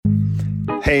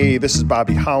Hey, this is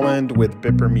Bobby Holland with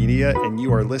Bipper Media, and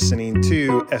you are listening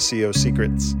to SEO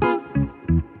Secrets.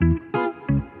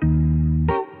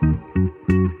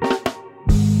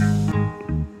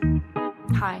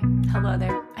 Hi, hello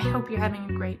there. I hope you're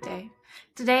having a great day.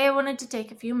 Today I wanted to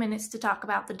take a few minutes to talk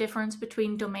about the difference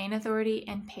between domain authority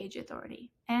and page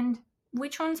authority, and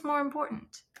which one's more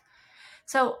important.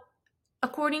 So,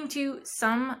 according to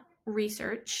some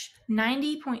research,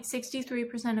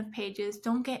 90.63% of pages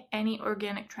don't get any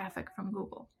organic traffic from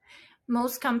Google.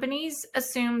 Most companies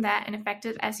assume that an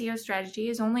effective SEO strategy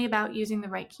is only about using the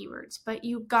right keywords, but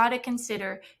you gotta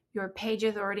consider your page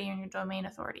authority and your domain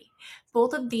authority.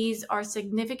 Both of these are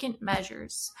significant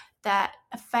measures that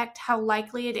affect how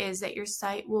likely it is that your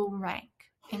site will rank.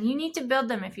 And you need to build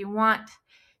them if you want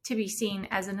to be seen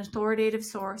as an authoritative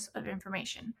source of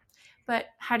information. But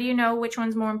how do you know which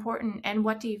one's more important and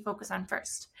what do you focus on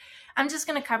first? I'm just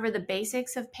going to cover the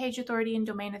basics of page authority and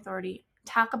domain authority,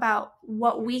 talk about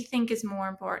what we think is more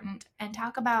important, and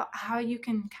talk about how you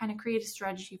can kind of create a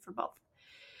strategy for both.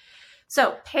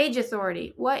 So, page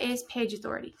authority. What is page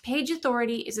authority? Page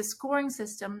authority is a scoring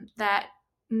system that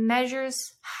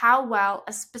measures how well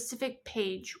a specific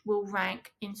page will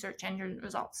rank in search engine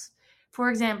results. For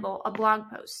example, a blog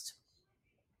post.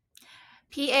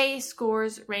 PA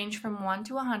scores range from 1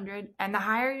 to 100, and the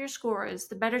higher your score is,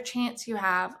 the better chance you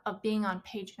have of being on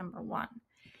page number 1.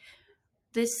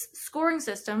 This scoring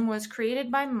system was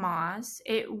created by Moz.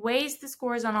 It weighs the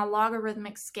scores on a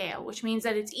logarithmic scale, which means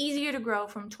that it's easier to grow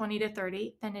from 20 to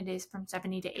 30 than it is from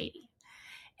 70 to 80.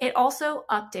 It also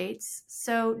updates,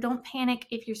 so don't panic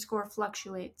if your score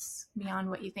fluctuates beyond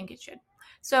what you think it should.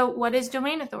 So what is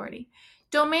domain authority?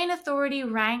 Domain authority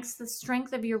ranks the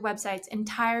strength of your website's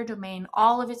entire domain,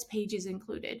 all of its pages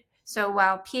included. So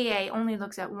while PA only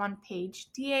looks at one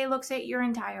page, DA looks at your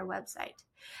entire website.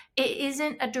 It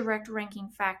isn't a direct ranking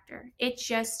factor. It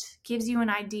just gives you an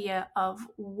idea of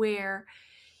where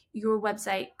your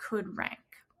website could rank.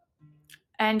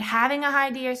 And having a high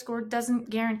DA score doesn't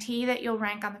guarantee that you'll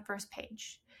rank on the first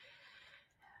page.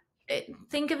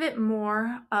 Think of it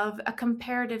more of a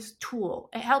comparative tool.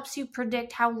 It helps you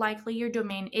predict how likely your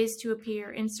domain is to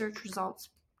appear in search results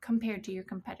compared to your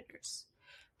competitors.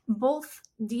 Both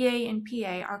DA and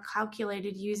PA are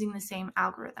calculated using the same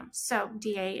algorithm. So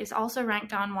DA is also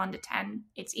ranked on 1 to 10.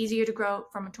 It's easier to grow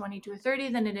from a 20 to a 30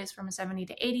 than it is from a 70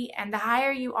 to 80. And the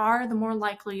higher you are, the more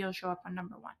likely you'll show up on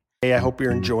number 1. Hey, I hope you're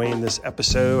enjoying this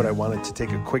episode. I wanted to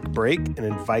take a quick break and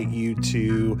invite you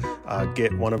to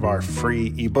get one of our free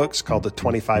ebooks called the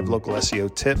 25 Local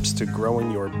SEO Tips to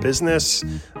Growing Your Business.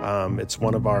 It's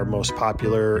one of our most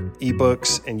popular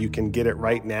ebooks, and you can get it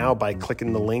right now by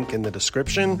clicking the link in the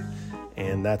description.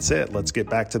 And that's it. Let's get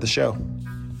back to the show.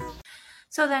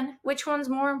 So then, which one's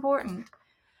more important?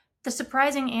 The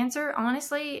surprising answer,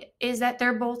 honestly, is that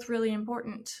they're both really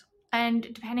important. And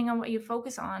depending on what you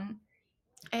focus on,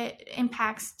 it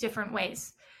impacts different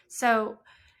ways. So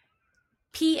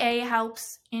PA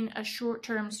helps in a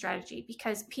short-term strategy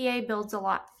because PA builds a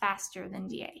lot faster than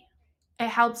DA. It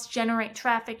helps generate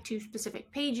traffic to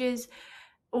specific pages,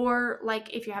 or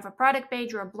like if you have a product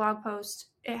page or a blog post,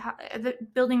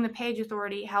 building the page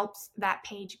authority helps that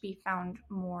page be found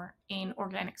more in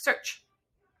organic search.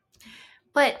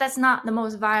 But that's not the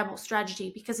most viable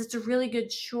strategy because it's a really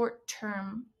good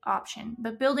short-term option.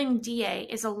 But building DA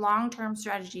is a long-term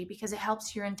strategy because it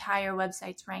helps your entire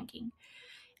website's ranking.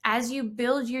 As you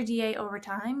build your DA over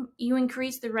time, you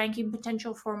increase the ranking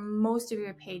potential for most of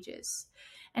your pages.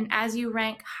 And as you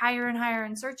rank higher and higher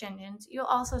in search engines, you'll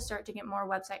also start to get more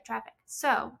website traffic.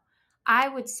 So I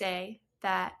would say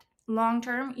that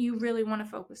long-term, you really want to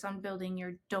focus on building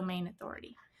your domain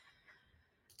authority.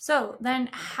 So then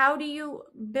how do you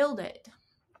build it?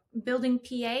 Building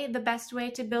PA, the best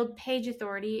way to build page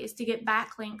authority is to get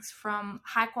backlinks from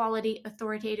high quality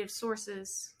authoritative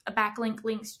sources. A backlink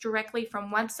links directly from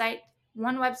one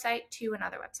website to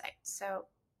another website. So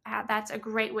that's a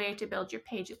great way to build your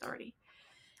page authority.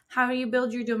 How you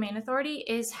build your domain authority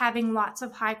is having lots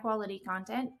of high quality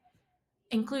content,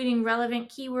 including relevant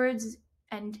keywords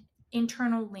and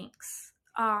internal links.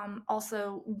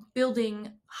 Also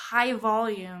building high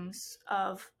volumes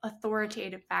of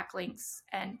authoritative backlinks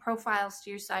and profiles to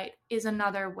your site is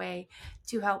another way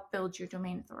to help build your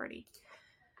domain authority.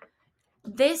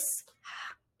 This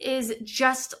is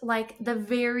just like the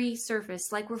very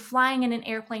surface, like we're flying in an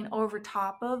airplane over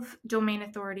top of domain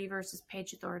authority versus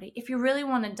page authority. If you really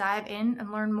want to dive in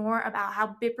and learn more about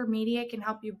how Bipper Media can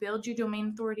help you build your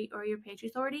domain authority or your page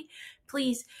authority,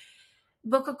 please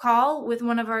book a call with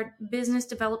one of our business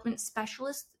development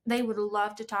specialists. They would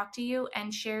love to talk to you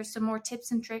and share some more tips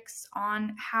and tricks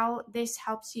on how this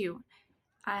helps you.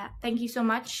 Thank you so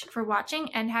much for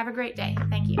watching and have a great day.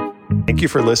 Thank you. Thank you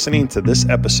for listening to this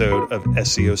episode of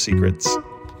SEO Secrets.